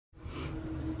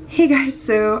Hey guys,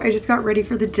 so I just got ready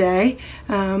for the day.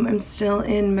 I'm still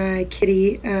in my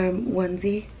kitty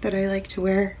onesie that I like to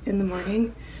wear in the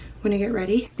morning when I get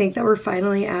ready. I think that we're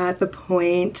finally at the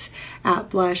point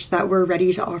at Blush that we're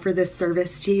ready to offer this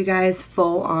service to you guys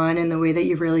full on in the way that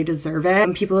you really deserve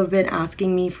it. People have been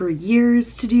asking me for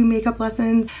years to do makeup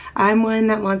lessons. I'm one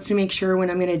that wants to make sure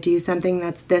when I'm gonna do something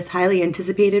that's this highly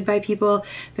anticipated by people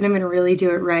that I'm gonna really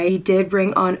do it right. We did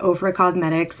bring on Ofra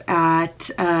Cosmetics at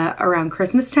around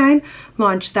Christmas time,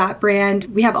 launched that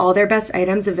brand. We have all their best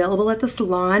items available at the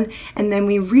salon, and then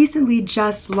we recently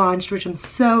just launched, which I'm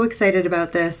so excited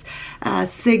about this,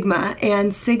 Sigma.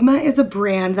 And Sigma is a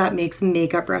brand that makes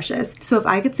makeup brushes. So if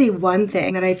I could say one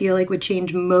thing that I feel like would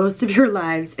change most of your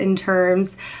lives in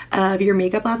terms of your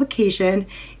makeup application,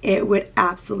 it would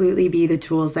absolutely be the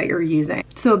tools that you're using.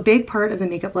 So a big part of the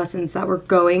makeup lessons that we're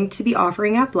going to be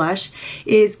offering at Blush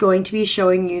is going to be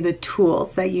showing you the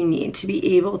tools that you need to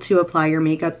be able to apply your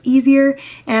makeup easier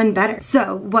and better.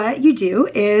 So what you do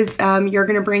is you're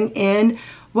gonna bring in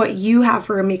what you have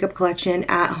for a makeup collection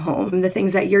at home, the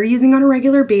things that you're using on a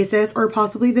regular basis, or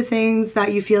possibly the things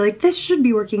that you feel like this should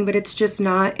be working but it's just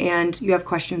not and you have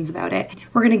questions about it.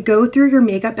 We're gonna go through your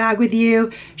makeup bag with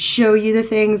you, show you the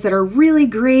things that are really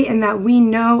great and that we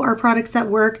know are products that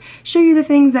work, show you the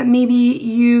things that maybe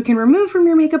you can remove from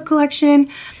your makeup collection,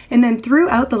 and then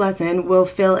throughout the lesson, we'll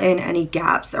fill in any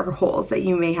gaps or holes that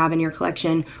you may have in your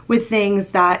collection with things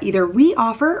that either we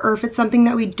offer, or if it's something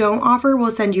that we don't offer,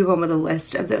 we'll send you home with a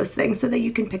list of those things so that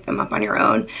you can pick them up on your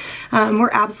own.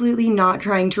 We're absolutely not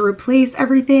trying to replace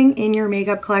everything in your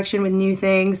makeup collection with new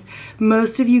things.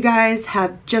 Most of you guys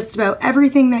have just about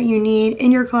everything that you need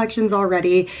in your collections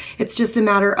already. It's just a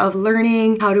matter of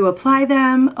learning how to apply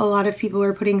them. A lot of people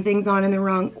are putting things on in the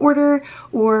wrong order,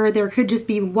 or there could just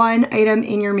be one item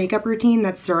in your makeup routine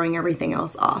that's throwing everything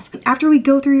else off. After we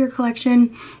go through your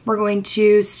collection, we're going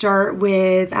to start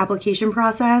with application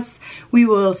process. We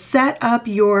will set up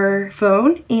your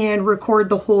phone and record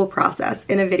the whole process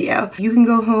in a video. You can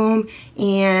go home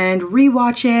and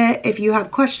rewatch it. If you have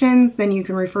questions, then you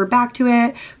can refer back to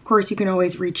it. Of course, you can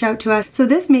always reach out to us. So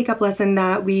this makeup lesson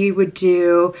that we would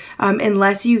do,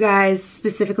 unless you guys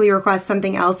specifically request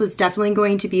something else, is definitely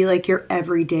going to be like your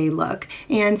everyday look.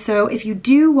 And so if you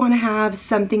do want to have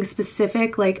something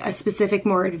specific, like a specific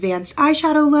more advanced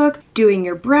eyeshadow look, doing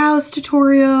your brows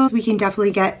tutorials, we can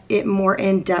definitely get it more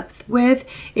in depth with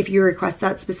if you request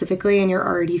that specifically and you're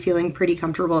already feeling pretty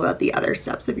comfortable about the other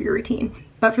steps of your routine.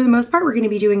 But for the most part, we're going to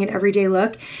be doing an everyday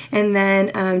look and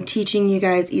then teaching you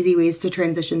guys easy ways to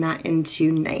transition that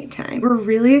into nighttime. We're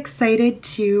really excited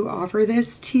to offer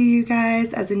this to you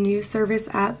guys as a new service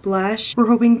at Blush. We're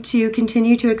hoping to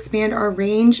continue to expand our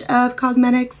range of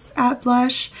cosmetics at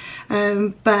Blush,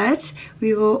 but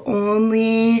we will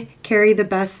only carry the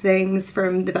best things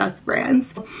from the best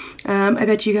brands. I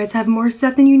bet you guys have more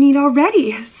stuff than you need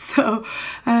already. So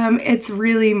it's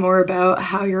really more about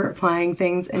how you're applying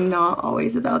things and not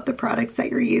always about the products that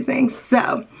you're using.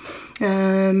 So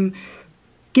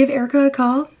give Erica a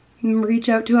call and reach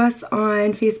out to us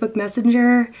on Facebook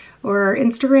Messenger or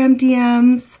Instagram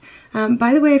DMs.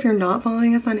 By the way, if you're not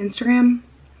following us on Instagram,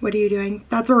 what are you doing?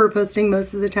 That's where we're posting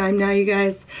most of the time now, you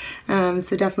guys. So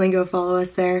definitely go follow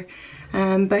us there.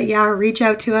 But yeah, reach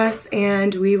out to us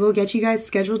and we will get you guys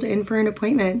scheduled in for an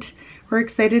appointment. We're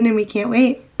excited and we can't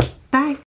wait. Bye.